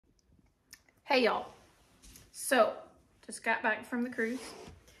Hey y'all, so just got back from the cruise.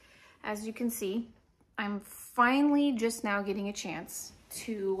 As you can see, I'm finally just now getting a chance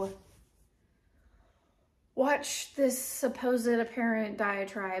to watch this supposed apparent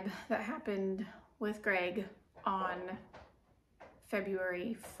diatribe that happened with Greg on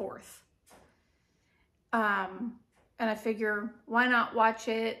February 4th. And I figure, why not watch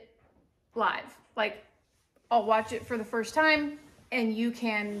it live? Like, I'll watch it for the first time and you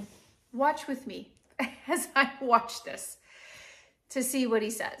can watch with me as I watch this to see what he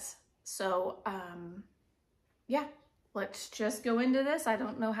says. So, yeah, let's just go into this. I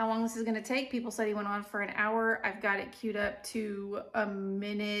don't know how long this is going to take. People said he went on for an hour. I've got it queued up to a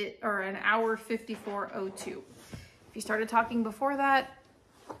minute or an hour 54:02. If you started talking before that,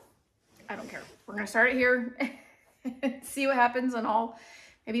 I don't care. We're going to start it here, see what happens, and I'll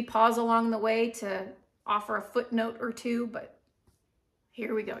maybe pause along the way to offer a footnote or two, but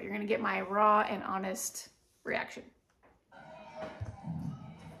here we go. You're going to get my raw and honest reaction.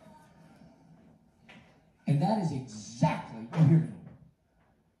 And that is exactly, you hear me,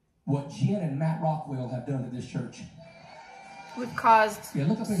 what Jen and Matt Rockwell have done to this church. We've caused... Yeah,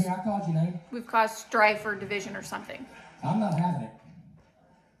 look up in here. I called your name. We've caused strife or division or something. I'm not having it.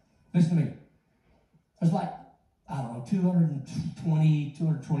 Listen to me. There's like, I don't know, 220,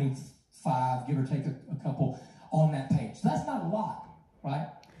 225, give or take a couple on that page. So that's not a lot, right?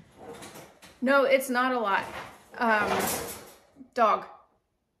 No, it's not a lot. Dog,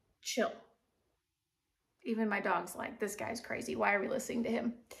 chill. Even my dog's like, this guy's crazy. Why are we listening to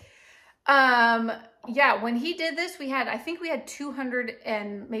him? Yeah, when he did this, I think we had 200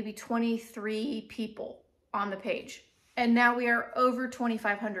 and maybe 23 people on the page. And now we are over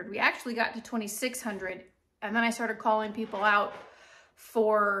 2,500. We actually got to 2,600. And then I started calling people out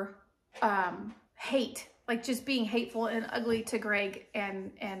for hate, like just being hateful and ugly to Greg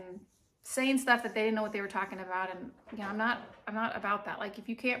and saying stuff that they didn't know what they were talking about. And you know, I'm not about that. Like, if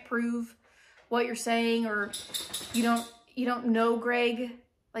you can't prove what you're saying, or you don't know Greg,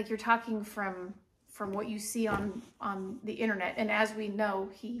 like, you're talking from what you see on the internet. And as we know,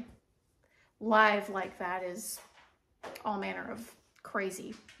 he live like that is all manner of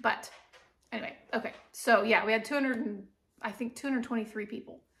crazy. But anyway, okay. So yeah, we had 223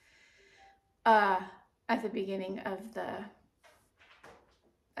 people at the beginning of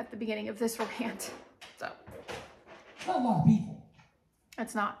this rant. So Not a lot of people.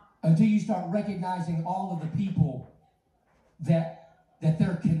 It's not. Until you start recognizing all of the people that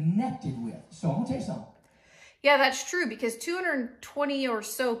they're connected with. So I'm going to tell you something. Yeah, that's true, because 220 or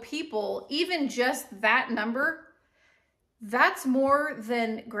so people, even just that number, that's more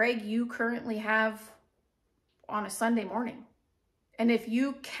than, Greg, you currently have on a Sunday morning. And if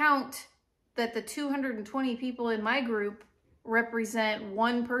you count that the 220 people in my group represent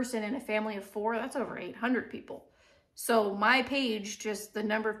one person in a family of 4, that's over 800 people. So my page, just the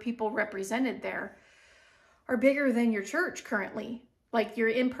number of people represented there, are bigger than your church currently, like your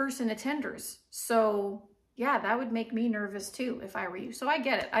in-person attenders. So yeah, that would make me nervous too if I were you. So I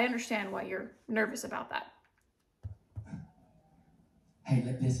get it. I understand why you're nervous about that. Hey,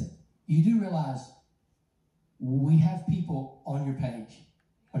 listen, you do realize we have people on your page.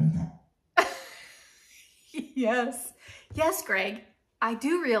 Yes. Yes, Greg. I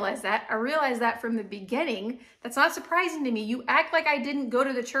do realize that. I realized that from the beginning. That's not surprising to me. You act like I didn't go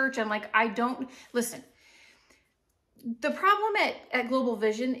to the church and like I don't. Listen, the problem at Global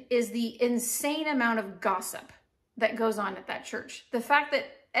Vision is the insane amount of gossip that goes on at that church. The fact that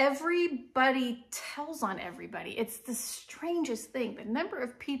everybody tells on everybody. It's the strangest thing. The number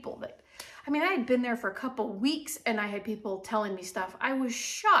of people that, I mean, I had been there for a couple weeks and I had people telling me stuff. I was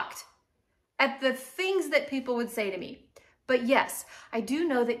shocked at the things that people would say to me. But yes, I do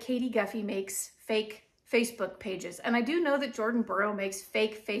know that Katie Guffey makes fake Facebook pages. And I do know that Jordan Burrow makes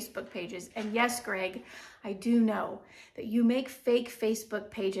fake Facebook pages. And yes, Greg, I do know that you make fake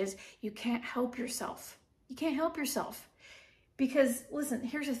Facebook pages. You can't help yourself. You can't help yourself. Because listen,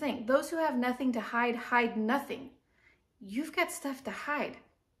 here's the thing. Those who have nothing to hide, hide nothing. You've got stuff to hide.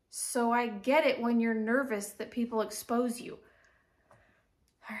 So I get it when you're nervous that people expose you.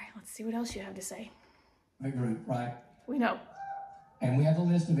 All right, let's see what else you have to say. Big group, right? We know. And we have the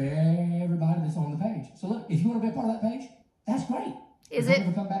list of everybody that's on the page. So look, if you want to be a part of that page, that's great. Is You're it?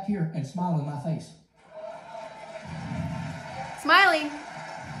 going to come back here and smile in my face. Smiling.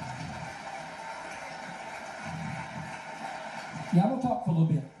 Yeah, I'm going to talk for a little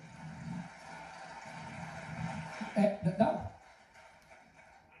bit. No.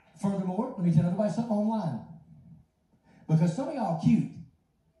 Furthermore, let me tell everybody something online. Because some of y'all are cute.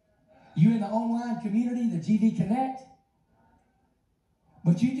 You in the online community, the GV Connect,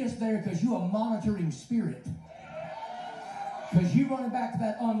 But you just there because you a monitoring spirit. Because you running back to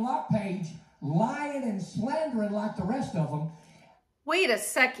that unlocked page, lying and slandering like the rest of them. Wait a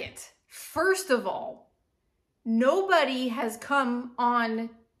second. First of all, nobody has come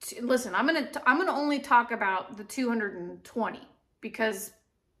on to, listen, I'm gonna only talk about the 220 because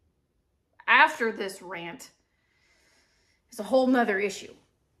after this rant is a whole nother issue.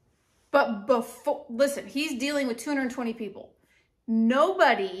 But before, listen, he's dealing with 220 people.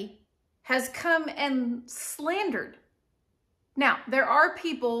 Nobody has come and slandered. Now, there are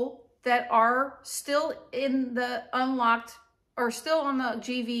people that are still in the unlocked or still on the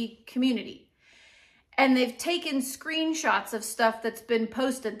GV community. And they've taken screenshots of stuff that's been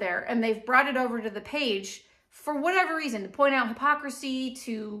posted there and they've brought it over to the page for whatever reason, to point out hypocrisy,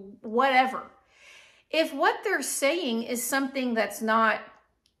 to whatever. If what they're saying is something that's not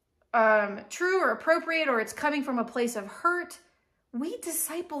true or appropriate, or it's coming from a place of hurt, we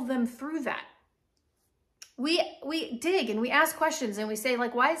disciple them through that. We dig and we ask questions and we say,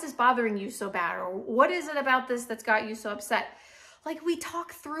 like, why is this bothering you so bad? Or what is it about this that's got you so upset? Like, we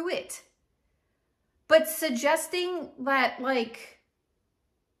talk through it. But suggesting that, like,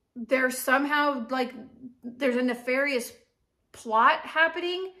 there's somehow, like, there's a nefarious plot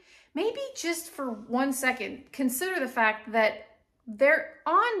happening, maybe just for 1 second, consider the fact that they're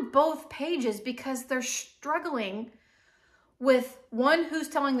on both pages because they're struggling with, one, who's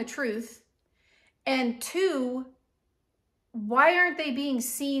telling the truth, and two, why aren't they being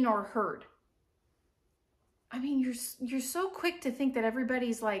seen or heard? I mean, you're so quick to think that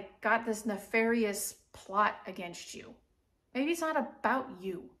everybody's like got this nefarious plot against you. Maybe it's not about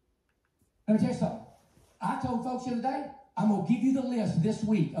you. Let me tell you something. I told folks the other day, I'm going to give you the list this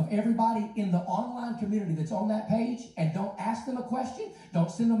week of everybody in the online community that's on that page, and don't ask them a question,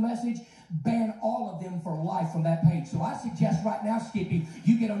 don't send them a message, ban all of them for life from that page. So I suggest right now, Skippy,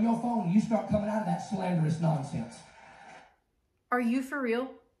 you get on your phone and you start coming out of that slanderous nonsense. Are you for real?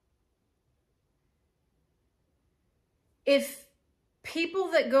 If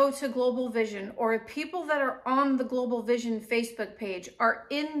people that go to Global Vision or people that are on the Global Vision Facebook page are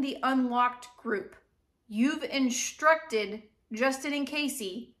in the unlocked group, you've instructed Justin and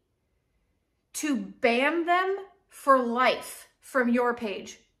Casey to ban them for life from your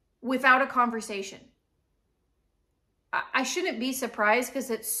page without a conversation. I shouldn't be surprised because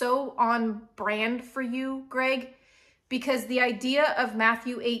it's so on brand for you, Greg, because the idea of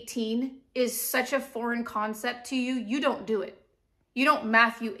Matthew 18 is such a foreign concept to you. You don't do it. You don't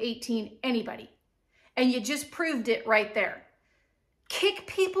Matthew 18 anybody. And you just proved it right there. Kick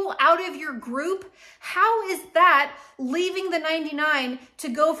people out of your group? How is that leaving the 99 to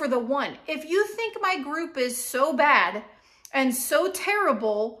go for the one? If you think my group is so bad and so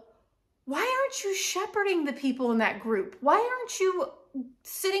terrible, why aren't you shepherding the people in that group? Why aren't you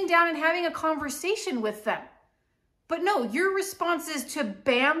sitting down and having a conversation with them? But no, your response is to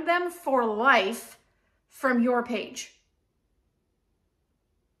ban them for life from your page.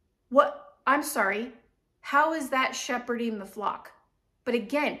 What? I'm sorry. How is that shepherding the flock? But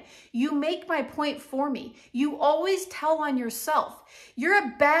again, you make my point for me. You always tell on yourself. You're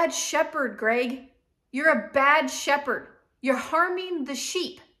a bad shepherd, Greg. You're a bad shepherd. You're harming the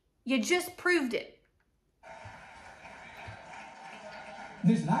sheep. You just proved it.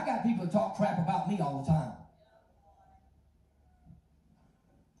 Listen, I got people that talk crap about me all the time.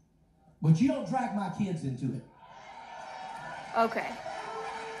 But you don't drag my kids into it. Okay.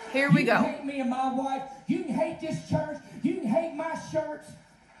 Here we go. You can hate me and my wife. You can hate this church. You can hate my shirts.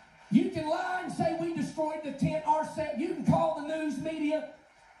 You can lie and say we destroyed the tent ourselves. You can call the news media.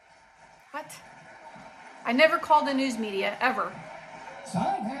 What? I never called the news media, ever. So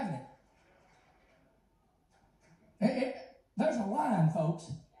I ain't having it. There's a line,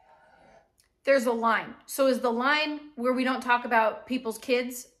 folks. There's a line. So is the line where we don't talk about people's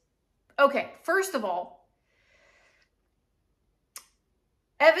kids? Okay, first of all,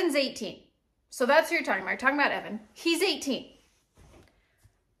 Evan's 18. So that's who you're talking about. You're talking about Evan. He's 18.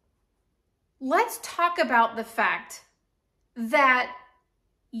 Let's talk about the fact that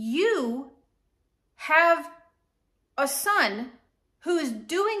you have a son who is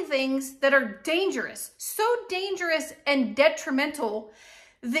doing things that are dangerous, so dangerous and detrimental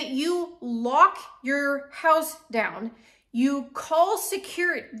that you lock your house down, you call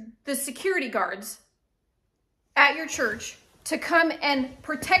the security guards at your church to come and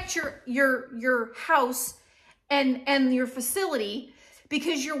protect your house and your facility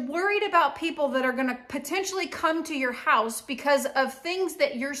because you're worried about people that are going to potentially come to your house because of things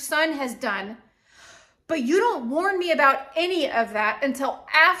that your son has done. But you don't warn me about any of that until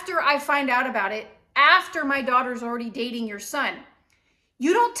after I find out about it, after my daughter's already dating your son.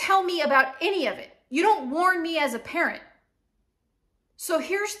 You don't tell me about any of it. You don't warn me as a parent. So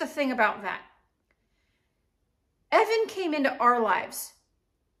here's the thing about that. Evan came into our lives,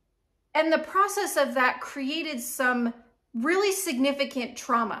 and the process of that created some really significant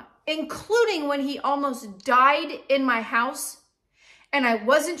trauma, including when he almost died in my house, and I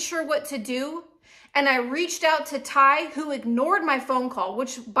wasn't sure what to do. And I reached out to Ty, who ignored my phone call,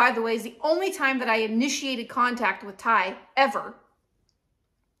 which, by the way, is the only time that I initiated contact with Ty ever.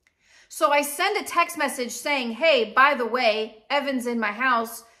 So I send a text message saying, hey, by the way, Evan's in my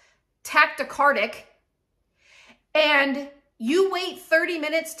house, tachycardic. And you wait 30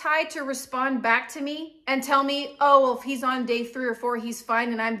 minutes, Ty, to respond back to me and tell me, oh, well, if he's on day 3 or 4, he's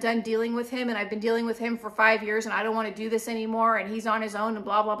fine and I'm done dealing with him and I've been dealing with him for 5 years and I don't want to do this anymore and he's on his own and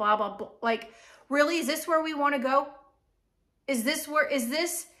blah, blah, blah, blah, blah. Like, really? Is this where we want to go? Is this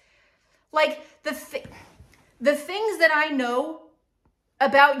like the things that I know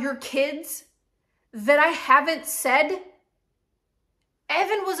about your kids that I haven't said?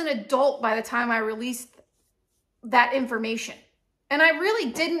 Evan was an adult by the time I released that information. And I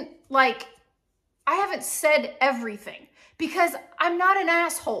really didn't I haven't said everything because I'm not an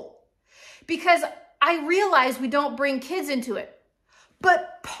asshole. Because I realize we don't bring kids into it.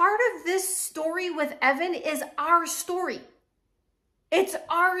 But part of this story with Evan is our story. It's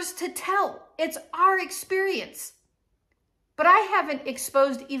ours to tell. It's our experience. But I haven't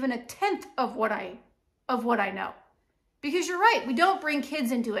exposed even a tenth of what I know. Because you're right, we don't bring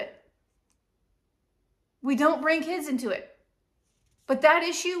kids into it. We don't bring kids into it. But that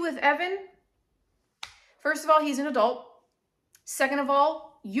issue with Evan, first of all, he's an adult. Second of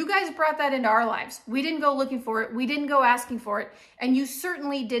all, you guys brought that into our lives. We didn't go looking for it. We didn't go asking for it. And you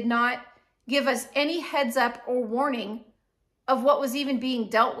certainly did not give us any heads up or warning of what was even being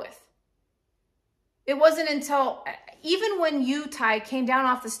dealt with. It wasn't until, even when you, Ty, came down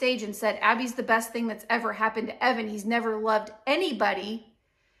off the stage and said, Abby's the best thing that's ever happened to Evan. He's never loved anybody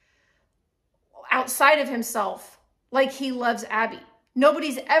outside of himself like he loves Abby.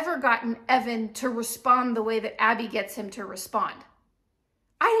 Nobody's ever gotten Evan to respond the way that Abby gets him to respond.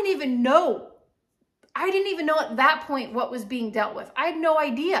 I didn't even know at that point what was being dealt with. I had no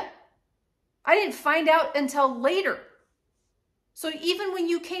idea. I didn't find out until later. So even when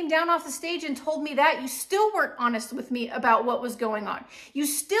you came down off the stage and told me that, you still weren't honest with me about what was going on. You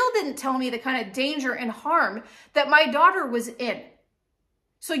still didn't tell me the kind of danger and harm that my daughter was in.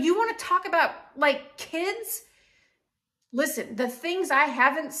 So you want to talk about kids? Listen, the things I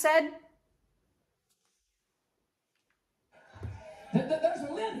haven't said. There's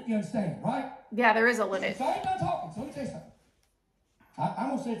a limit, you understand, right? Yeah, there is a limit. So I ain't done talking, so let me tell you something. I'm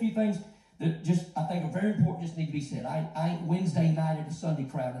going to say a few things that just, I think, are very important, just need to be said. I ain't Wednesday night at the Sunday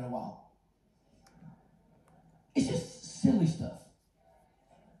crowd in a while. It's just silly stuff.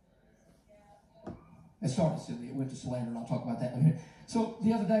 It started silly. It went to slander, and I'll talk about that in a minute. So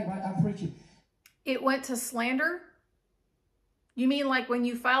the other day, right, I'm preaching. It went to slander? You mean like when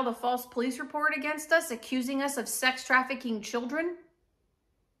you filed a false police report against us, accusing us of sex trafficking children?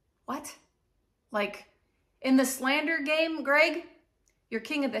 What? Like, in the slander game, Greg? You're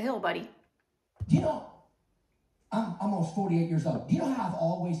king of the hill, buddy. Do you know, I'm almost 48 years old. Do you know how I've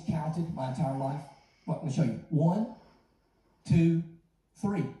always counted my entire life? Well, let me show you. 1, 2,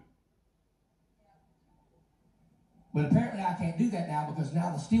 3. But apparently I can't do that now because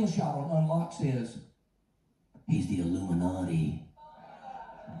now the steel shot on Unlock says, he's the Illuminati.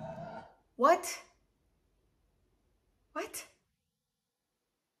 What? What?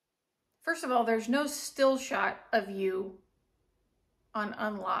 First of all, there's no still shot of you on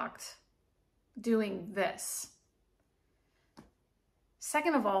Unlocked doing this.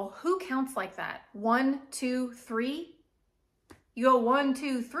 Second of all, who counts like that? 1, 2, 3? You go 1,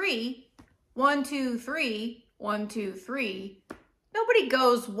 2, 3, 1, 2, 3, 1, 2, 3. Nobody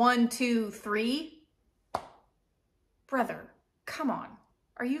goes 1, 2, 3. Brother, come on.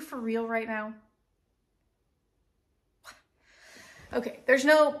 Are you for real right now? Okay, there's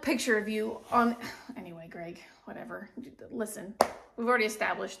no picture of you on... Anyway, Greg, whatever. Listen, we've already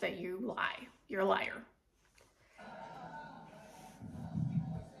established that you lie. You're a liar.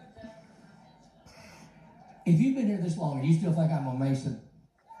 If you've been here this long and you still think I'm a Mason...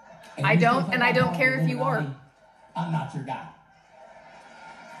 I don't, and I don't care if you are. I'm not your guy.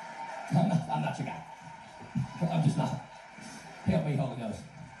 I'm not your guy. I'm just not. Help me, Holy Ghost.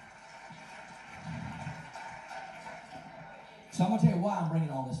 So I'm going to tell you why I'm bringing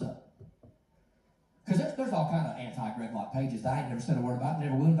all this up. Because there's all kind of anti-Greg Locke pages that I ain't never said a word about,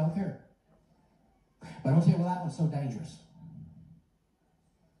 never will, and don't care. But I'm going to tell you why that one's so dangerous.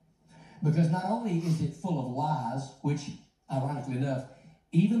 Because not only is it full of lies, which, ironically enough,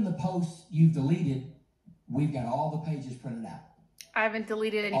 Even the posts you've deleted, we've got all the pages printed out. I haven't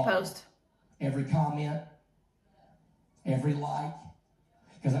deleted any post. Every comment, every like.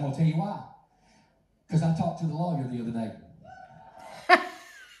 Because I'm going to tell you why. Because I talked to the lawyer the other day.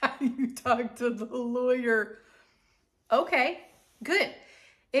 You talked to the lawyer. Okay, good.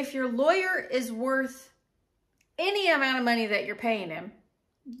 If your lawyer is worth any amount of money that you're paying him,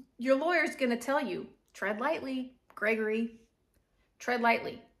 your lawyer's going to tell you, tread lightly, Gregory, tread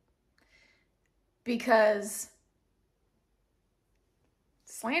lightly. Because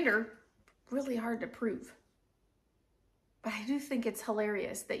slander, really hard to prove. But I do think it's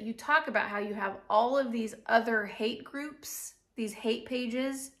hilarious that you talk about how you have all of these other hate groups, these hate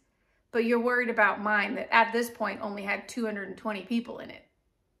pages, but you're worried about mine that at this point only had 220 people in it.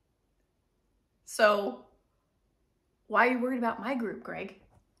 So why are you worried about my group, Greg?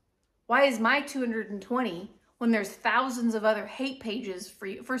 Why is my 220 when there's thousands of other hate pages for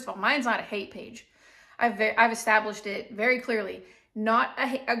you? First of all, mine's not a hate page. I've established it very clearly. Not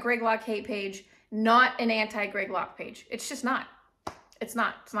a Greg Locke hate page, not an anti-Greg Locke page. It's just not. It's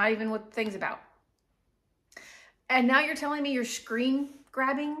not. It's not even what the thing's about. And now you're telling me you're screen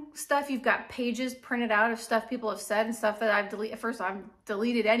grabbing stuff. You've got pages printed out of stuff people have said and stuff that I've deleted. First, I've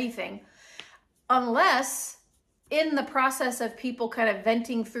deleted anything. Unless in the process of people kind of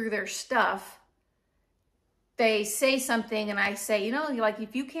venting through their stuff, they say something and I say, you know, like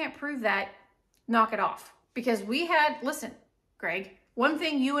if you can't prove that, knock it off. Because listen, Greg, one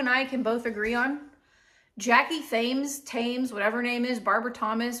thing you and I can both agree on, Jackie Thames, whatever her name is, Barbara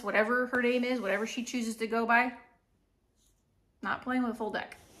Thomas, whatever her name is, whatever she chooses to go by, not playing with a full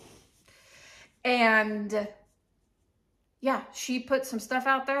deck. And yeah, she put some stuff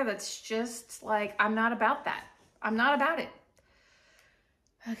out there that's just like, I'm not about that. I'm not about it.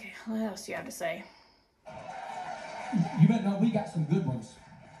 Okay, what else do you have to say? You better know we got some good ones.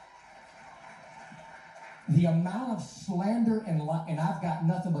 The amount of slander and I've got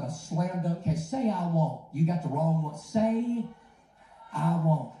nothing but a slam dunk case. Say I won't. You got the wrong one. Say I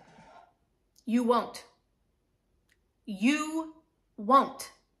won't. You won't. You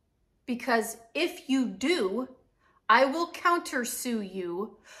won't. Because if you do, I will countersue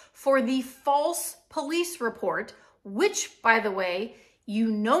you for the false police report, which, by the way, you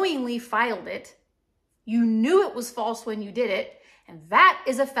knowingly filed it. You knew it was false when you did it. And that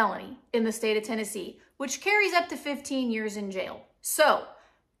is a felony in the state of Tennessee, which carries up to 15 years in jail. So,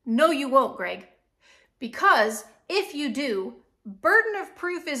 no, you won't, Greg. Because if you do, burden of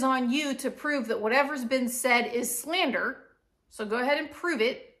proof is on you to prove that whatever's been said is slander. So go ahead and prove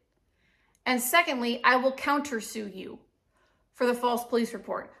it. And secondly, I will countersue you for the false police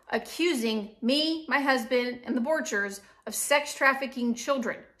report, accusing me, my husband, and the Borchers of sex trafficking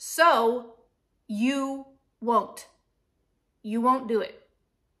children. So you won't. You won't do it.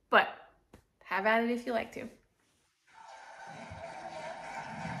 But have at it if you like to.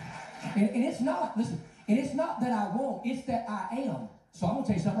 And it's not, listen, and it's not that I won't, it's that I am. So I'm going to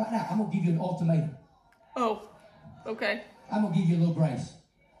tell you something right now. I'm going to give you an ultimatum. Oh, okay. I'm going to give you a little grace.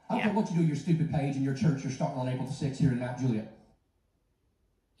 I don't Yeah. care what you do with your stupid page and your church you're starting on April the 6th here in Mount Juliet.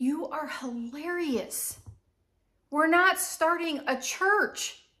 You are hilarious. We're not starting a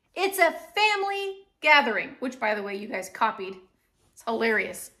church. It's a family gathering, which, by the way, you guys copied. It's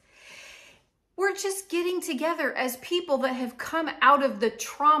hilarious. We're just getting together as people that have come out of the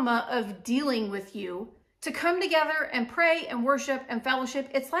trauma of dealing with you to come together and pray and worship and fellowship.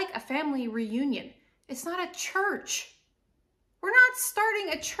 It's like a family reunion. It's not a church. We're not starting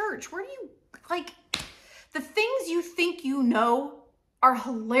a church. Where do you, like, the things you think you know are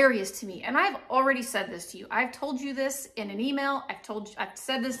hilarious to me. And I've already said this to you. I've told you this in an email. I've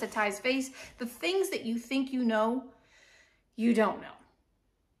said this to Ty's face. The things that you think you know, you don't know.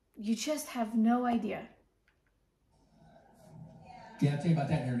 You just have no idea. Yeah, I'll tell you about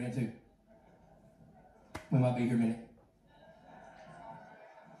that in here a minute, too. We might be here a minute.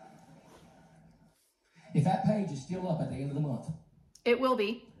 If that page is still up at the end of the month, It will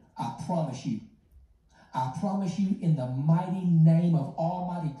be. I promise you, in the mighty name of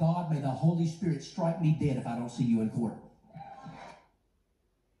Almighty God, may the Holy Spirit strike me dead if I don't see you in court.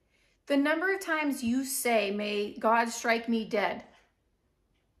 The number of times you say, may God strike me dead,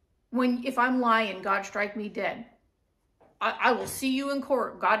 if I'm lying, God strike me dead. I will see you in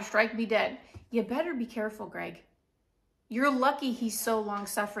court, God strike me dead. You better be careful, Greg. You're lucky he's so long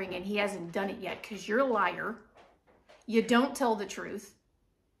suffering and he hasn't done it yet, because you're a liar. You don't tell the truth.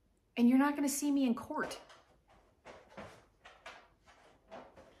 And you're not going to see me in court.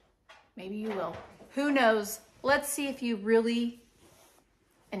 Maybe you will. Who knows? Let's see if you really...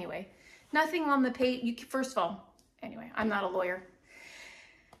 Anyway, nothing on the page. First of all, anyway, I'm not a lawyer.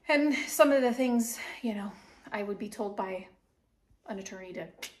 And some of the things, you know, I would be told by an attorney to.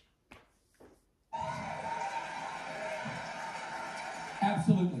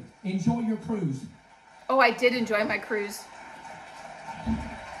 Absolutely. Enjoy your cruise. Oh, I did enjoy my cruise.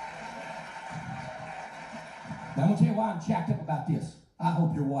 Now, I'm going to tell you why I'm jacked up about this. I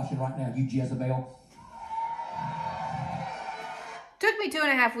hope you're watching right now, you Jezebel. Took me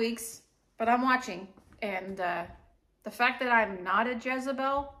 2.5 weeks, but I'm watching. And the fact that I'm not a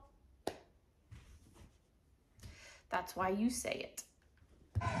Jezebel, that's why you say it.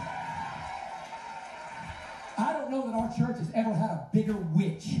 I don't know that our church has ever had a bigger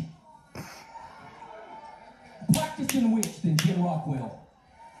witch, practicing witch, than Jim Rockwell.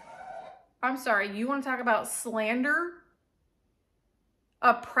 I'm sorry, you want to talk about slander?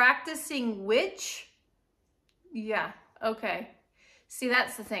 A practicing witch? Yeah, okay. See,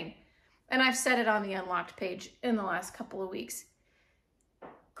 that's the thing. And I've said it on the Unlocked page in the last couple of weeks.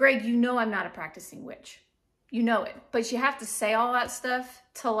 Greg, you know I'm not a practicing witch. You know it. But you have to say all that stuff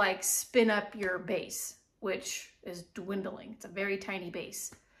to like spin up your base, which is dwindling. It's a very tiny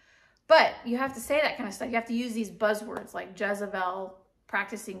base. But you have to say that kind of stuff. You have to use these buzzwords like Jezebel,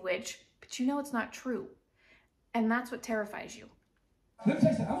 practicing witch, but you know it's not true. And that's what terrifies you. Let me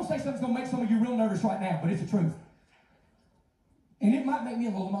tell you something. I'm going to say something that's going to make some of you real nervous right now, but it's the truth. And it might make me a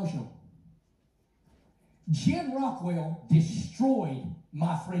little emotional. Jim Rockwell destroyed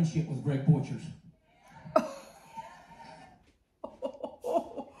my friendship with Greg Borchers.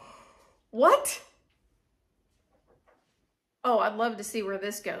 What? Oh, I'd love to see where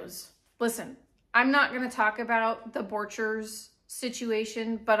this goes. Listen, I'm not going to talk about the Borchers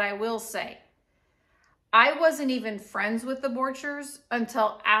situation, but I will say, I wasn't even friends with the Borchers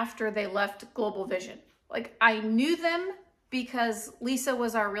until after they left Global Vision. Like, I knew them because Lisa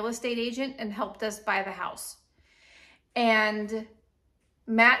was our real estate agent and helped us buy the house. And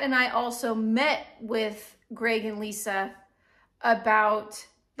Matt and I also met with Greg and Lisa about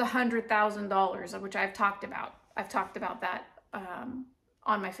the $100,000, which I've talked about. I've talked about that on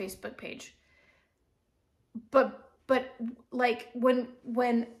my Facebook page. But like when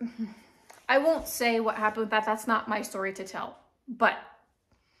I won't say what happened with that. That's not my story to tell. But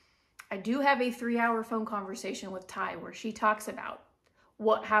I do have a 3-hour phone conversation with Ty where she talks about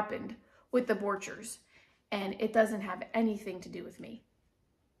what happened with the Borchers. And it doesn't have anything to do with me.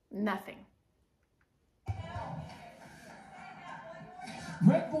 Nothing.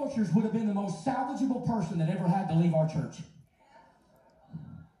 Greg Borchers would have been the most salvageable person that ever had to leave our church.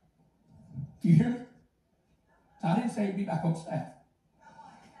 Do you hear me? I didn't say he'd be back on staff.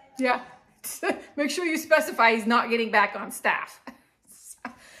 Yeah. Make sure you specify he's not getting back on staff.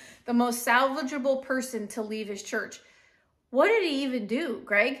 The most salvageable person to leave his church. What did he even do,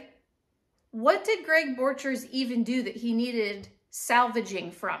 Greg? What did Greg Borchers even do that he needed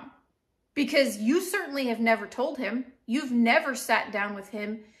salvaging from? Because you certainly have never told him. You've never sat down with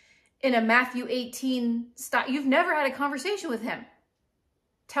him in a Matthew 18 style. You've never had a conversation with him.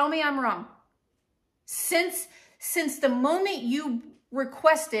 Tell me I'm wrong. Since the moment you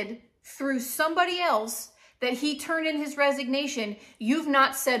requested through somebody else that he turn in his resignation, you've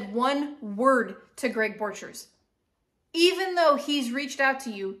not said one word to Greg Borchers. Even though he's reached out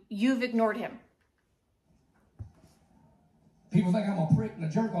to you, you've ignored him. People think I'm a prick and a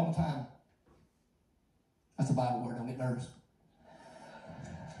jerk all the time. That's a Bible word. Don't get nervous.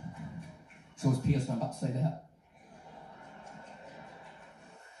 So is P.S. I'm about to say that.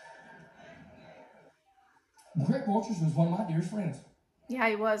 Greg Borchers was one of my dearest friends. Yeah,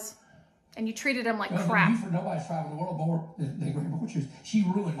 he was. And you treated him like Well, crap. Buford, nobody's tried in the world more than Greg Borchers. She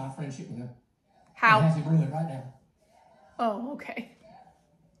ruined my friendship with him. How? And has him ruined right now. Oh, okay.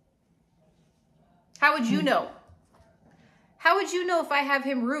 How would you know? How would you know if I have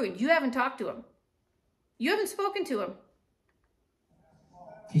him ruined? You haven't talked to him. You haven't spoken to him.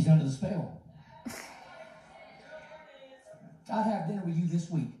 He's under the spell. I'd have dinner with you this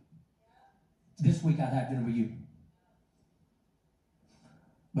week. This week I'd have dinner with you.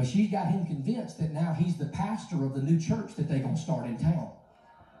 But she's got him convinced that now he's the pastor of the new church that they're going to start in town.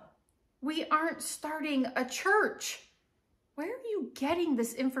 We aren't starting a church. Where are you getting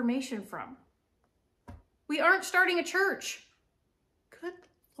this information from? We aren't starting a church. Good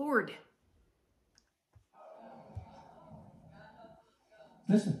Lord.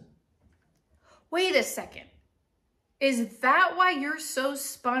 Listen. Wait a second. Is that why you're so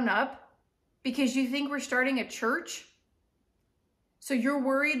spun up? Because you think we're starting a church? So you're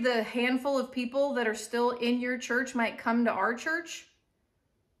worried the handful of people that are still in your church might come to our church?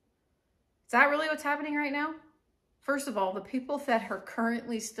 Is that really what's happening right now? First of all, the people that are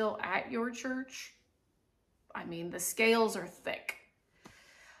currently still at your church, I mean, the scales are thick.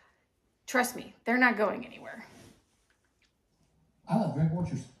 Trust me, they're not going anywhere. I love Greg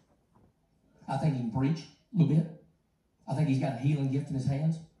Borchers. I think he can preach a little bit. I think he's got a healing gift in his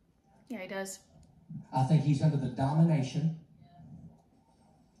hands. Yeah, he does. I think he's under the domination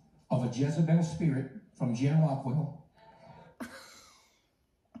of a Jezebel spirit from Jen Rockwell.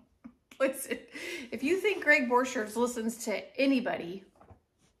 Listen, if you think Greg Borchers listens to anybody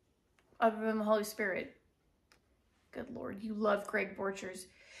other than the Holy Spirit, good Lord, you love Greg Borchers.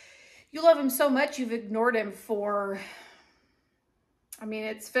 You love him so much you've ignored him for, I mean,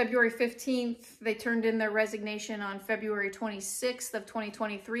 it's February 15th. They turned in their resignation on February 26th of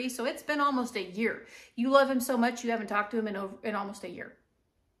 2023. So it's been almost a year. You love him so much you haven't talked to him in almost a year.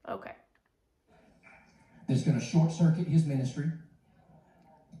 Okay. That's going to short circuit his ministry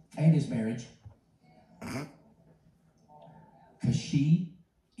and his marriage. Because she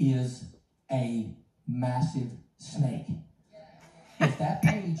is a massive snake. If that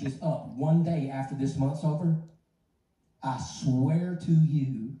page is up one day after this month's over, I swear to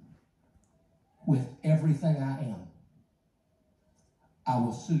you, with everything I am, I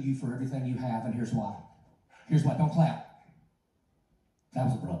will sue you for everything you have, and here's why. Here's why. Don't clap. That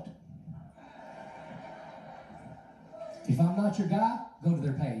was abrupt. If I'm not your guy, go to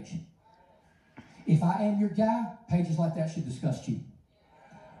their page. If I am your guy, pages like that should disgust you.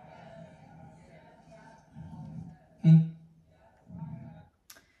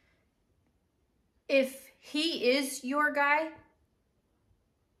 If he is your guy,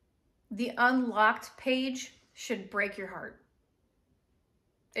 the unlocked page should break your heart.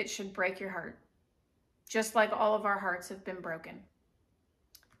 It should break your heart. Just like all of our hearts have been broken.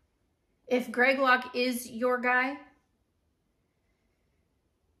 If Greg Locke is your guy,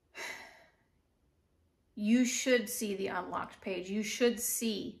 you should see the unlocked page. You should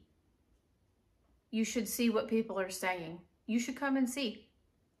see what people are saying. You should come and see.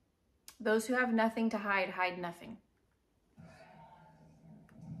 Those who have nothing to hide, hide nothing.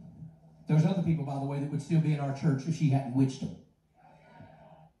 There's other people, by the way, that would still be in our church if she hadn't witched them.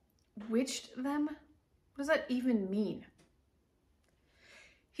 Witched them? What does that even mean?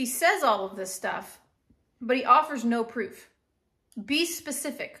 He says all of this stuff, but he offers no proof. Be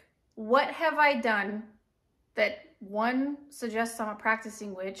specific. What have I done that, one, suggests I'm a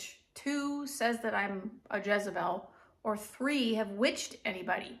practicing witch, two, says that I'm a Jezebel, or three, have witched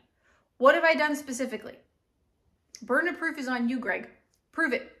anybody? What have I done specifically? Burden of proof is on you, Greg.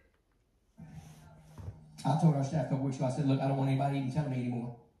 Prove it. I told our staff a couple weeks ago, I said, look, I don't want anybody even telling me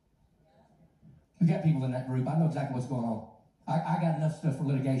anymore. We got people in that group. I know exactly what's going on. I got enough stuff for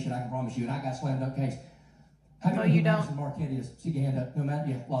litigation, I can promise you, and I got slammed up case. How No, many you know who don't. Madison Marquette is? Stick your hand up. No, Matt?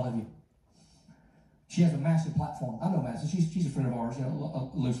 Yeah, a lot of you. She has a massive platform. I know Madison. She's a friend of ours, you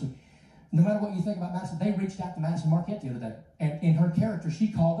know, loosely. No matter what you think about Madison, they reached out to Madison Marquette the other day. And in her character,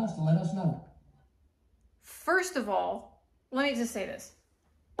 she called us to let us know. First of all, let me just say this.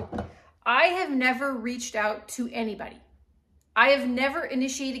 I have never reached out to anybody. I have never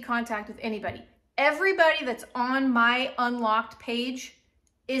initiated contact with anybody. Everybody that's on my unlocked page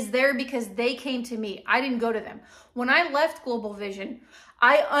is there because they came to me. I didn't go to them. When I left Global Vision,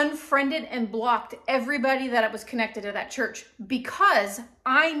 I unfriended and blocked everybody that was connected to that church because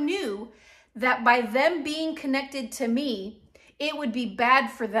I knew that by them being connected to me, it would be bad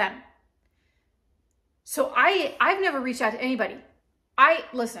for them. So I've never reached out to anybody.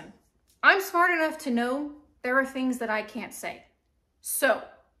 Listen, I'm smart enough to know there are things that I can't say. So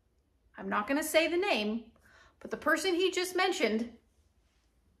I'm not going to say the name, but the person he just mentioned,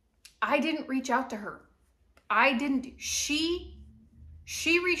 I didn't reach out to her. I didn't. She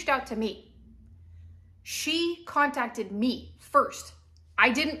reached out to me. She contacted me first. I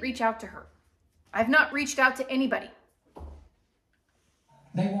didn't reach out to her. I've not reached out to anybody.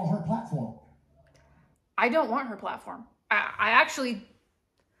 They want her platform. I don't want her platform. I actually,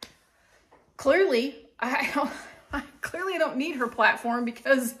 clearly, I clearly don't need her platform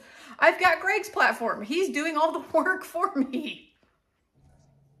because I've got Greg's platform. He's doing all the work for me.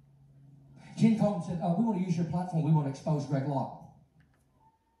 Jen called and said, we want to use your platform. We want to expose Greg Locke.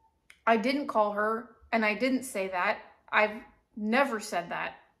 I didn't call her, and I didn't say that. I've never said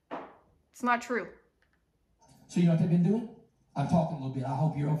that. It's not true. So you know what they've been doing? I'm talking a little bit. I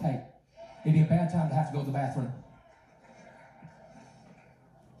hope you're okay. It'd be a bad time to have to go to the bathroom.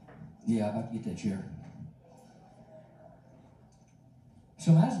 Yeah, I'm about to get that chair.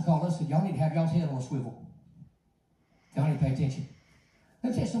 So Madison called us and said, y'all need to have y'all's head on a swivel. Y'all need to pay attention.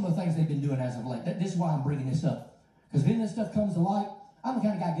 Let me tell you some of the things they've been doing as of late. This is why I'm bringing this up. Because when this stuff comes to light, I'm the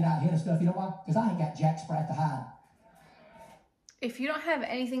kind of guy to get out ahead of stuff. You know why? Because I ain't got jack sprat to hide. If you don't have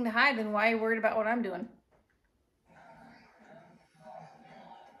anything to hide, then why are you worried about what I'm doing?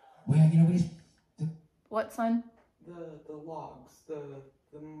 Well, you know, we just... What, son? The logs,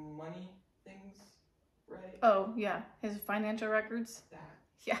 the money things, right? Oh, yeah. His financial records. That.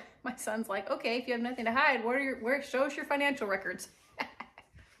 Yeah, my son's like, okay, if you have nothing to hide, show us your financial records.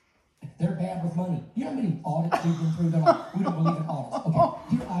 They're bad with money. You know how many audits we've been through? They're like, we don't believe in audits.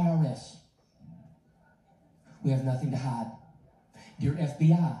 Okay, dear IRS, we have nothing to hide. Dear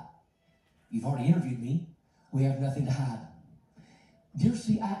FBI, you've already interviewed me. We have nothing to hide. Dear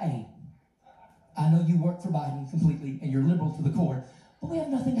CIA, I know you work for Biden completely and you're liberal to the core, but we have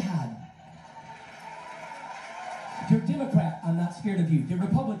nothing to hide. Dear Democrat, I'm not scared of you. Dear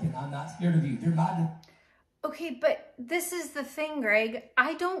Republican, I'm not scared of you. Dear Biden. Okay, but this is the thing, Greg.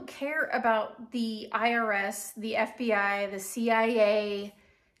 I don't care about the IRS, the FBI, the CIA,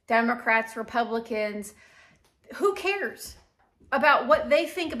 Democrats, Republicans. Who cares about what they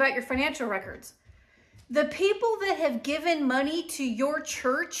think about your financial records? The people that have given money to your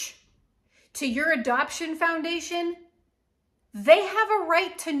church, to your adoption foundation, they have a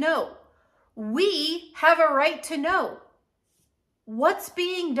right to know. We have a right to know what's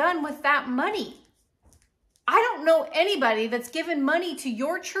being done with that money. I don't know anybody that's given money to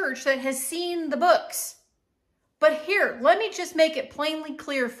your church that has seen the books. But here, let me just make it plainly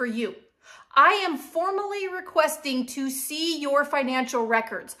clear for you. I am formally requesting to see your financial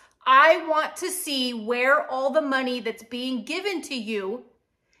records. I want to see where all the money that's being given to you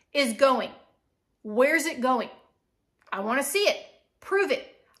is going. Where's it going? I want to see it. Prove it.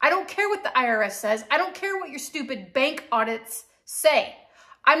 I don't care what the IRS says. I don't care what your stupid bank audits say.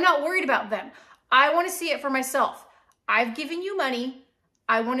 I'm not worried about them. I want to see it for myself. I've given you money.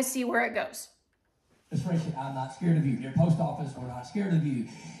 I want to see where it goes. Ms. Frischett, I'm not scared of you. Dear Post Office, we're not scared of you.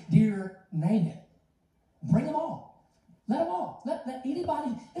 Dear, name it. Bring them all. Let them all. Let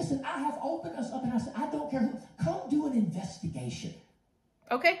anybody. Listen, I have opened us up and I said, I don't care who. Come do an investigation.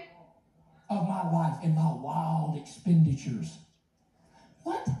 Okay. Of my life and my wild expenditures.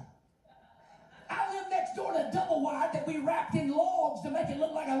 What? I live next door to a double wide that we wrapped in logs to make it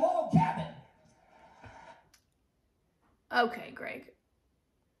look like a log cabin. Okay, Greg.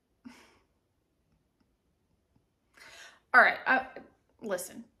 All right,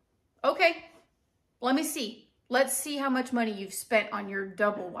 listen. Okay, let me see. Let's see how much money you've spent on your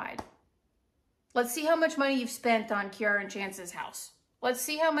double wide. Let's see how much money you've spent on Kiara and Chance's house. Let's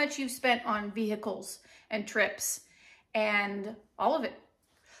see how much you've spent on vehicles and trips and all of it.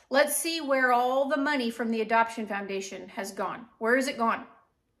 Let's see where all the money from the Adoption Foundation has gone. Where has it gone?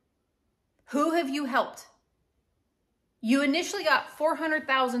 Who have you helped? You initially got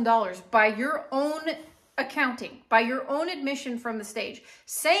 $400,000 by your own accounting, by your own admission from the stage,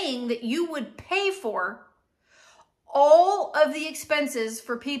 saying that you would pay for all of the expenses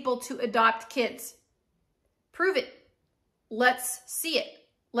for people to adopt kids. Prove it. Let's see it.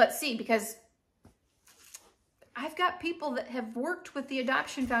 Let's see, because I've got people that have worked with the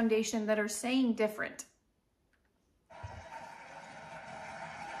Adoption Foundation that are saying different.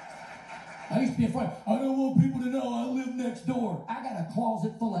 I used to be afraid. I don't want people to know I live next door. I got a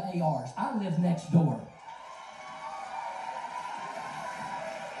closet full of ARs. I live next door.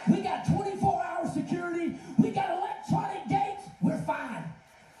 We got 24-hour security. We got electronic gates. We're fine.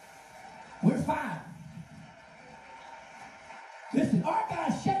 We're fine. Listen, our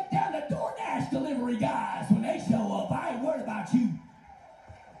guys shake down the DoorDash delivery guys when they show up. I ain't worried about you.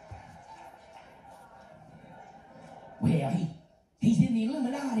 Well, he's in the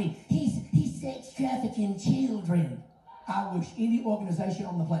Illuminati. He's sex trafficking children. I wish any organization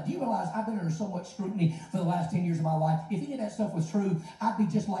on the planet. Do you realize I've been under so much scrutiny for the last 10 years of my life? If any of that stuff was true, I'd be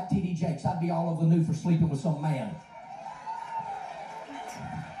just like T.D. Jakes. I'd be all over the news for sleeping with some man.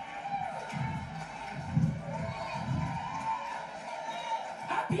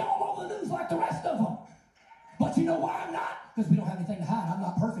 I'd be all over the news like the rest of them. But you know why I'm not? Because we don't have anything to hide. I'm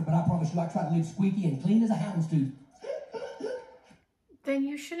not perfect, but I promise you I try to live squeaky and clean as a houndstooth. Then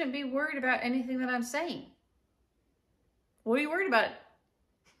you shouldn't be worried about anything that I'm saying. What are you worried about?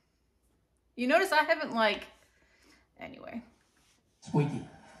 You notice I haven't anyway. Squeaky.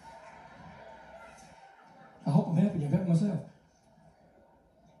 I hope I'm helping you. I'm helping myself.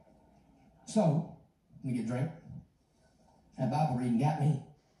 So, let me get a drink. That Bible reading got me.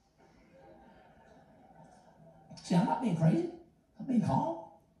 See, I'm not being crazy. I'm being calm.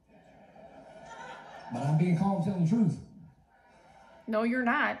 But I'm being calm telling the truth. No, you're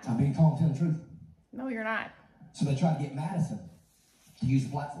not. I'm being calm telling the truth. No, you're not. So they try to get Madison to use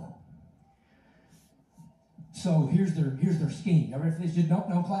the platform. So here's their scheme. You ready for this? Just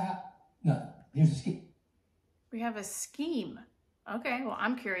no clap. No. Here's the scheme. We have a scheme. Okay, well,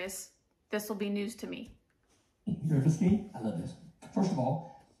 I'm curious. This will be news to me. You ready for the scheme? I love this. First of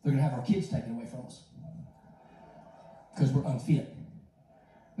all, They're going to have our kids taken away from us because we're unfit.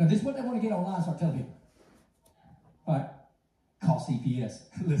 Now, this is what they want to get online, so I tell people. All right, call CPS.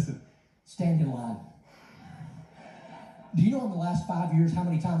 Listen, stand in line. Do you know in the last 5 years how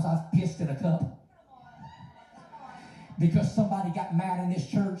many times I've pissed in a cup? Because somebody got mad in this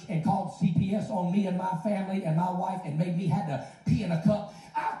church and called CPS on me and my family and my wife and made me have to pee in a cup.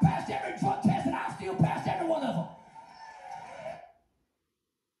 I've passed every drug test and I've still passed every one of them.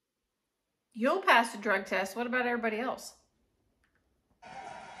 You'll pass a drug test. What about everybody else?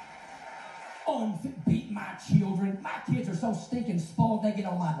 Beat my children. My kids are so stinking spoiled, they get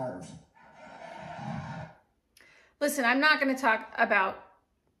on my nerves. Listen, I'm not going to talk about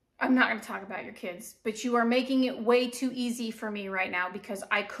your kids, but you are making it way too easy for me right now because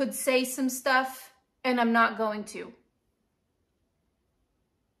I could say some stuff and I'm not going to.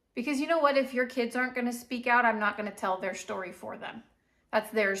 Because you know what? If your kids aren't going to speak out, I'm not going to tell their story for them. That's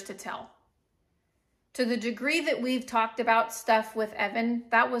theirs to tell. To the degree that we've talked about stuff with Evan,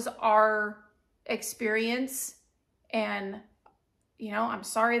 that was our experience. And, you know, I'm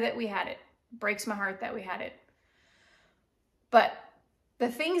sorry that we had it. It breaks my heart that we had it. But the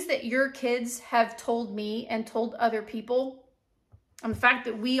things that your kids have told me and told other people, and the fact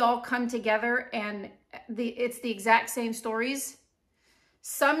that we all come together and it's the exact same stories,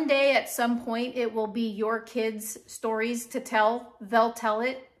 someday at some point it will be your kids' stories to tell. They'll tell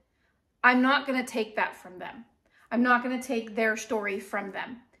it. I'm not going to take that from them. I'm not going to take their story from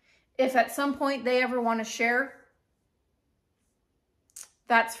them. If at some point they ever want to share,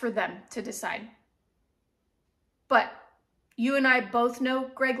 that's for them to decide. But you and I both know,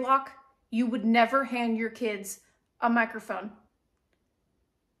 Greg Locke, you would never hand your kids a microphone.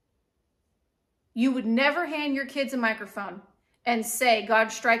 You would never hand your kids a microphone and say,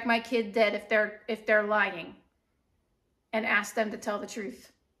 God, strike my kid dead if they're lying, and ask them to tell the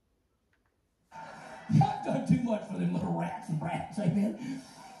truth. I've done too much for them little rats and brats, amen?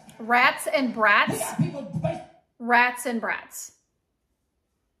 Rats and brats? We got people... Rats and brats.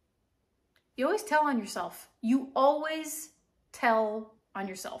 You always tell on yourself. You always tell on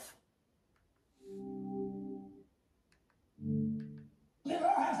yourself. Live in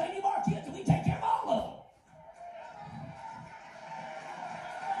our house, ain't any more kids, and we take care of all of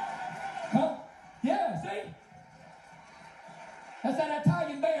them. Huh? Yeah, see? That's how that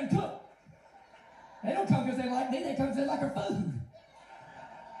Italian band took. They don't come because they like me, they come because they like our food.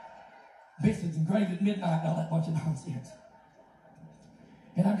 Biscuits and gravy at midnight and all that bunch of nonsense.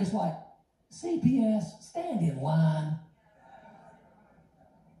 And I'm just like, CPS, stand in line.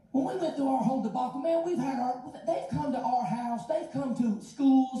 When we went through our whole debacle, man, they've come to our house, they've come to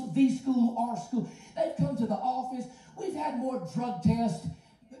schools, the school, our school, they've come to the office. We've had more drug tests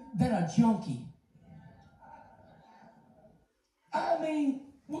than a junkie. I mean,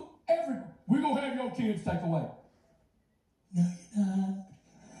 we're going to have your kids take away. No, you're not.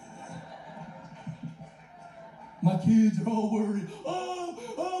 My kids are all worried. Oh,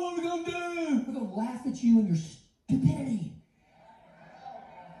 what are we going to do? We're going to laugh at you and your stupidity.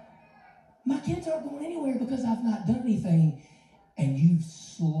 My kids aren't going anywhere because I've not done anything. And you've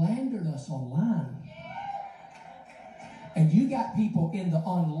slandered us online. And you got people in the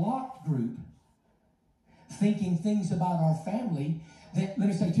unlocked group thinking things about our family that, let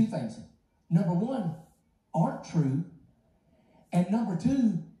me say two things. Number one, aren't true. And number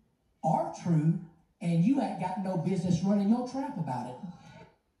two, are true. And you ain't got no business running your trap about it.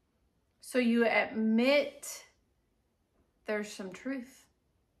 So you admit there's some truth.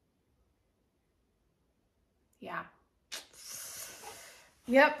 Yeah.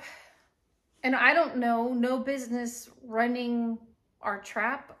 Yep. And I don't know, no business running our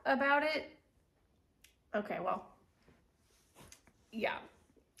trap about it. Okay, well, yeah.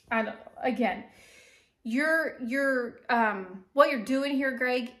 I don't, again, what you're doing here,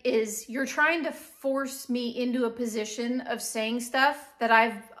 Greg, is you're trying to force me into a position of saying stuff that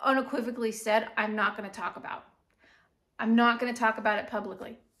I've unequivocally said I'm not going to talk about. I'm not going to talk about it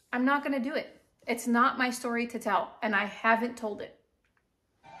publicly. I'm not going to do it. It's not my story to tell, and I haven't told it.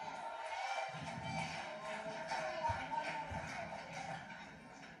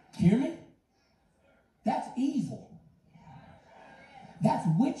 Hear me? That's evil. That's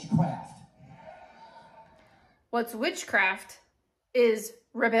witchcraft. What's witchcraft is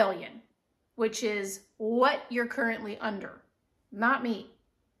rebellion, which is what you're currently under, not me.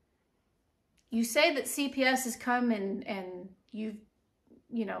 You say that CPS has come and you've,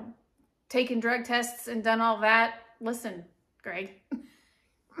 taken drug tests and done all that. Listen, Greg,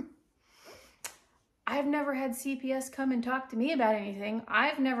 I've never had CPS come and talk to me about anything.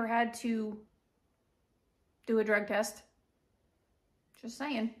 I've never had to do a drug test. Just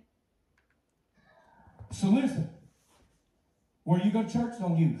saying. So listen, where you go to church is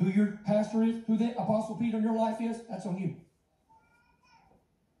on you. Who your pastor is, who the Apostle Peter in your life is, that's on you.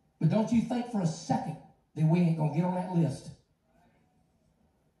 But don't you think for a second that we ain't going to get on that list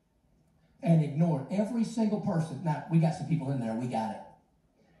and ignore every single person. Now, we got some people in there. We got it.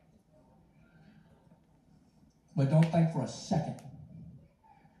 But don't think for a second.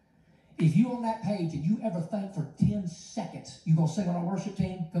 If you on that page and you ever think for 10 seconds you're going to sing on a worship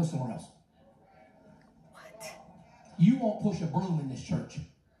team, go somewhere else. What? You won't push a broom in this church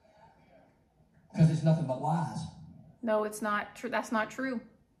because it's nothing but lies. No, it's not true. That's not true.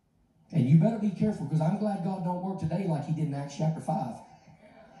 And you better be careful, because I'm glad God don't work today like he did in Acts chapter 5.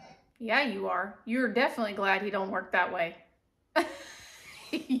 Yeah, you are. You're definitely glad he don't work that way.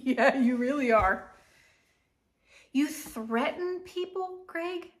 Yeah, you really are. You threaten people,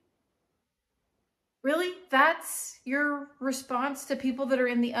 Greg? Really? That's your response to people that are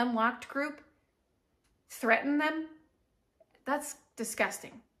in the unlocked group? Threaten them? That's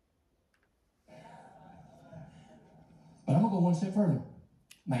disgusting. But I'm going to go one step further.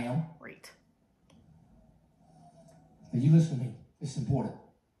 Ma'am. Great. Now you listen to me. This is important.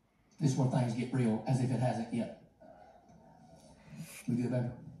 This is where things get real, as if it hasn't yet. We good,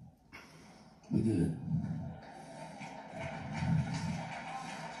 baby? We good.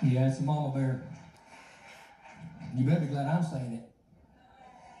 Yeah, it's a mama bear. You better be glad I'm saying it.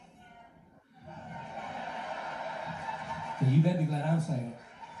 And you better be glad I'm saying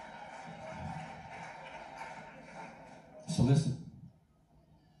it. So listen.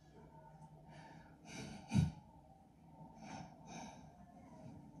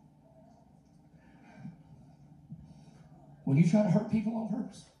 When you try to hurt people on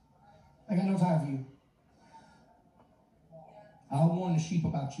purpose, I got no time for you. I'll warn the sheep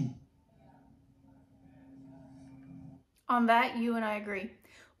about you. On that, you and I agree.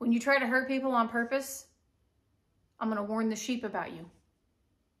 When you try to hurt people on purpose, I'm going to warn the sheep about you.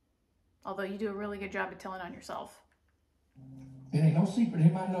 Although you do a really good job of telling on yourself. It ain't no secret.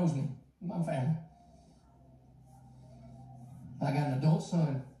 Everybody knows me. My family. I got an adult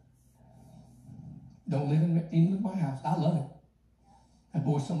son. Don't live in my house. I love him. That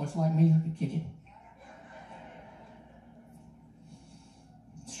boy's so much like me, I could kick him.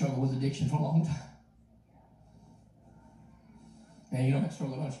 Struggled with addiction for a long time. Man, you don't have to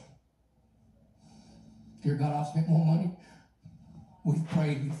struggle much. Dear God, I've spent more money. We've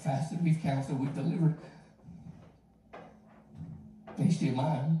prayed, we've fasted, we've counseled, we've delivered. And he's still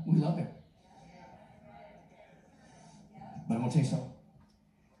mine. We love him. But I'm going to tell you something.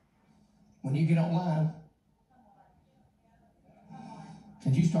 When you get online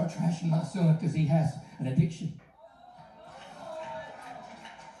and you start trashing my son because he has an addiction.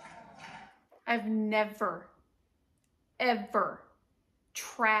 I've never, ever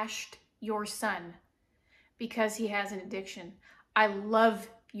trashed your son because he has an addiction. I love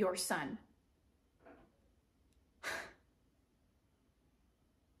your son.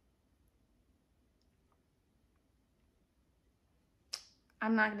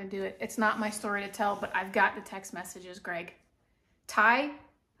 I'm not going to do it. It's not my story to tell, but I've got the text messages, Greg. Ty,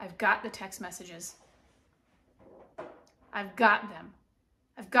 I've got the text messages. I've got them.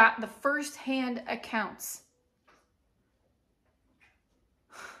 I've got the first-hand accounts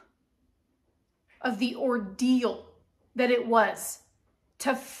of the ordeal that it was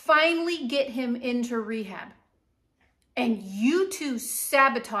to finally get him into rehab. And you two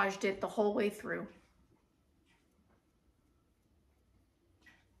sabotaged it the whole way through.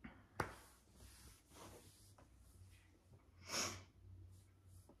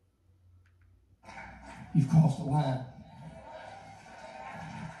 You've crossed the line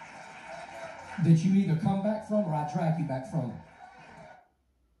that you either come back from or I drag you back from.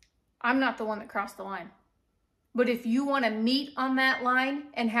 I'm not the one that crossed the line. But if you want to meet on that line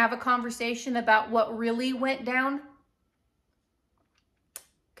and have a conversation about what really went down,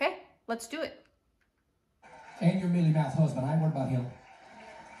 okay, let's do it. And your mealy-mouthed husband, I ain't worried about him.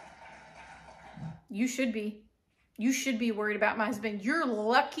 You should be. You should be worried about my husband. You're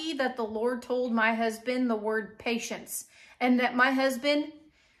lucky that the Lord told my husband the word patience and that my husband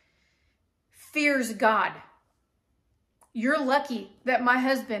fears God. You're lucky that my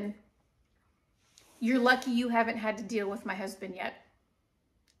husband, you're lucky you haven't had to deal with my husband yet.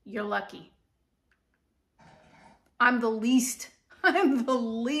 You're lucky. I'm the least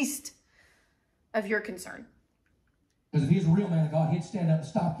of your concern. Because if he's a real man of God, he'd stand up and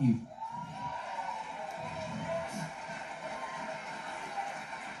stop you.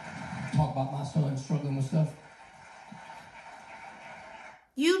 Talk about my son struggling with stuff.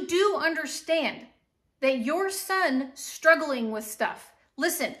 You do understand that your son struggling with stuff.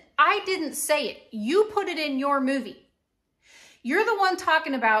 Listen, I didn't say it. You put it in your movie. You're the one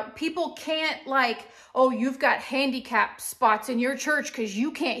talking about people can't like, oh, you've got handicap spots in your church because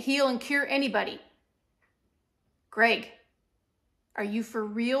you can't heal and cure anybody. Greg, are you for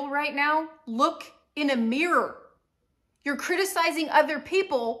real right now? Look in a mirror. You're criticizing other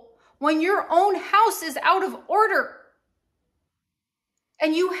people when your own house is out of order.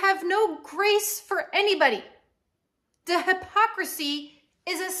 And you have no grace for anybody. The hypocrisy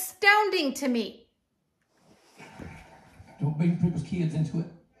is astounding to me. Don't bring people's kids into it.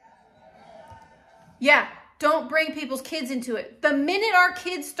 Yeah, don't bring people's kids into it. The minute our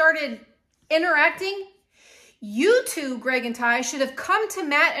kids started interacting, you two, Greg and Ty, should have come to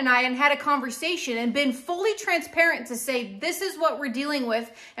Matt and I and had a conversation and been fully transparent to say, this is what we're dealing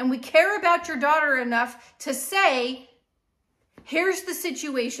with, and we care about your daughter enough to say, here's the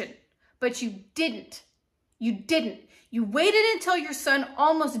situation. But you didn't. You didn't. You waited until your son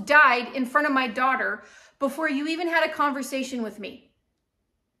almost died in front of my daughter before you even had a conversation with me.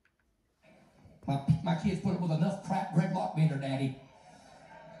 My kids put up with enough crap Greg Locke being their daddy.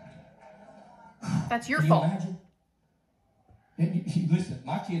 That's your Can fault. You imagine? Listen,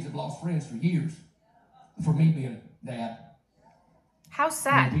 my kids have lost friends for years for me being dad. How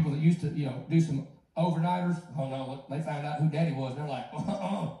sad. People that used to, do some overnighters, oh no, they found out who daddy was. They're like,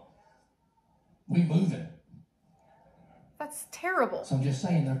 we moving. That's terrible. So I'm just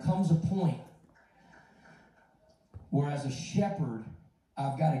saying, there comes a point where as a shepherd,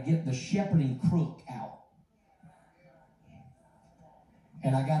 I've got to get the shepherding crook out.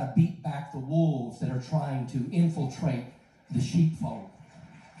 And I got to beat back the wolves that are trying to infiltrate the sheepfold.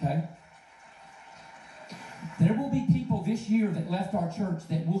 Okay? There will be people this year that left our church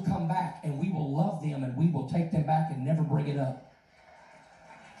that will come back, and we will love them and we will take them back and never bring it up.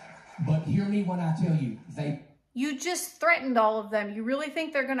 But hear me when I tell you, You just threatened all of them. You really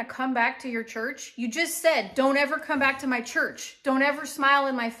think they're going to come back to your church? You just said, don't ever come back to my church. Don't ever smile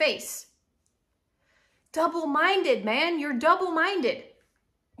in my face. Double-minded, man. You're double-minded.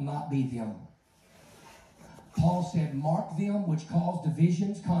 Not be them. Paul said, mark them which cause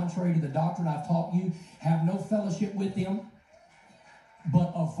divisions contrary to the doctrine I've taught you. Have no fellowship with them,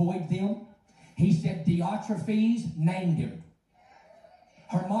 but avoid them. He said, Diotrephes, named him.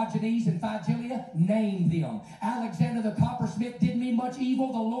 Hermogenes and Phygenia, named them. Alexander the coppersmith did me much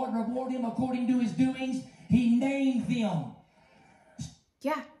evil. The Lord reward him according to his doings. He named them.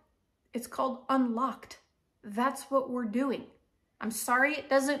 Yeah, it's called unlocked. That's what we're doing. I'm sorry it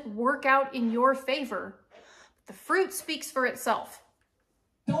doesn't work out in your favor. The fruit speaks for itself.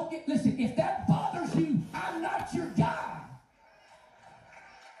 Listen, if that bothers you, I'm not your guy.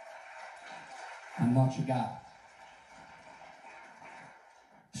 I'm not your guy.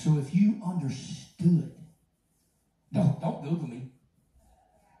 So if you understood, don't Google me.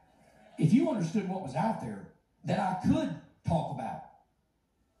 If you understood what was out there that I could talk about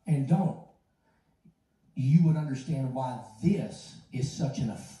and don't, you would understand why this is such an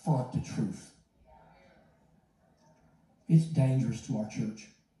affront to truth. It's dangerous to our church.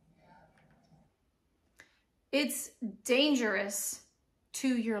 It's dangerous to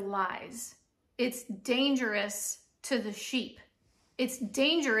your lies. It's dangerous to the sheep. It's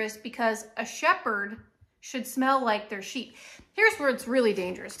dangerous because a shepherd should smell like their sheep. Here's where it's really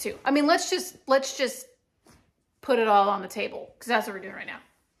dangerous too. I mean, let's just put it all on the table because that's what we're doing right now.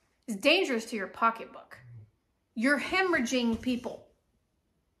 It's dangerous to your pocketbook. You're hemorrhaging people.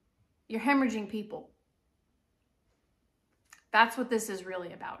 You're hemorrhaging people. That's what this is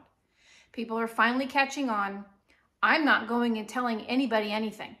really about. People are finally catching on. I'm not going and telling anybody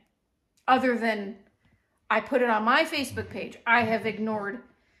anything other than I put it on my Facebook page. I have ignored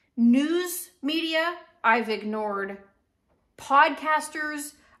news media. I've ignored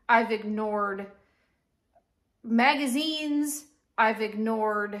podcasters. I've ignored magazines. I've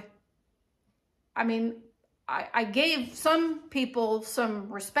ignored, I gave some people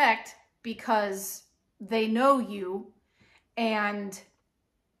some respect because they know you, and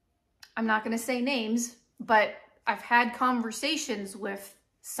I'm not going to say names, but I've had conversations with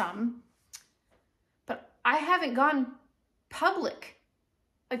some, but I haven't gone public.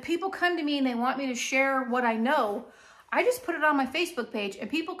 Like, people come to me and they want me to share what I know. I just put it on my Facebook page and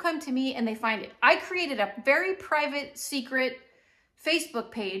people come to me and they find it. I created a very private, secret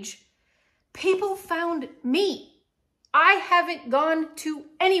Facebook page. People found me. I haven't gone to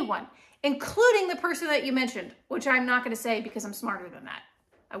anyone, including the person that you mentioned, which I'm not going to say because I'm smarter than that.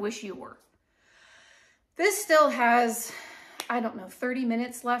 I wish you were. This still has, 30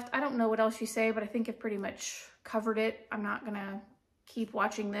 minutes left. I don't know what else you say, but I think I've pretty much covered it. I'm not going to keep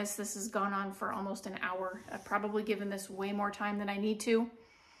watching this. This has gone on for almost an hour. I've probably given this way more time than I need to.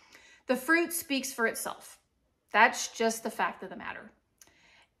 The fruit speaks for itself. That's just the fact of the matter.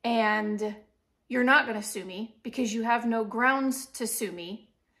 And you're not going to sue me because you have no grounds to sue me.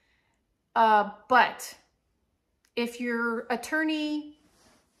 But if your attorney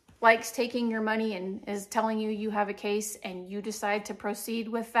likes taking your money and is telling you you have a case and you decide to proceed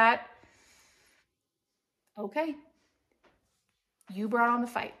with that, okay. You brought on the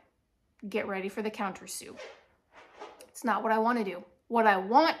fight. Get ready for the counter sue. It's not what I want to do. What I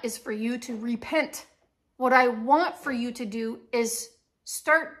want is for you to repent. What I want for you to do is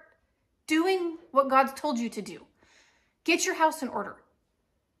start doing what God's told you to do. Get your house in order.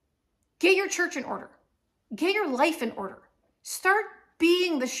 Get your church in order. Get your life in order. Start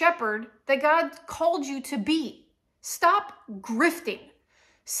being the shepherd that God called you to be. Stop grifting.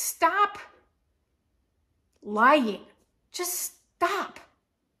 Stop lying. Just stop.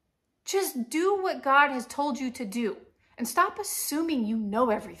 Just do what God has told you to do. And stop assuming you know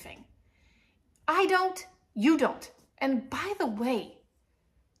everything. I don't, you don't. And by the way,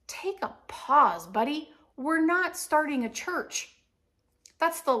 take a pause, buddy. We're not starting a church.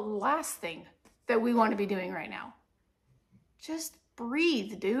 That's the last thing that we want to be doing right now. Just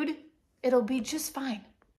breathe, dude. It'll be just fine.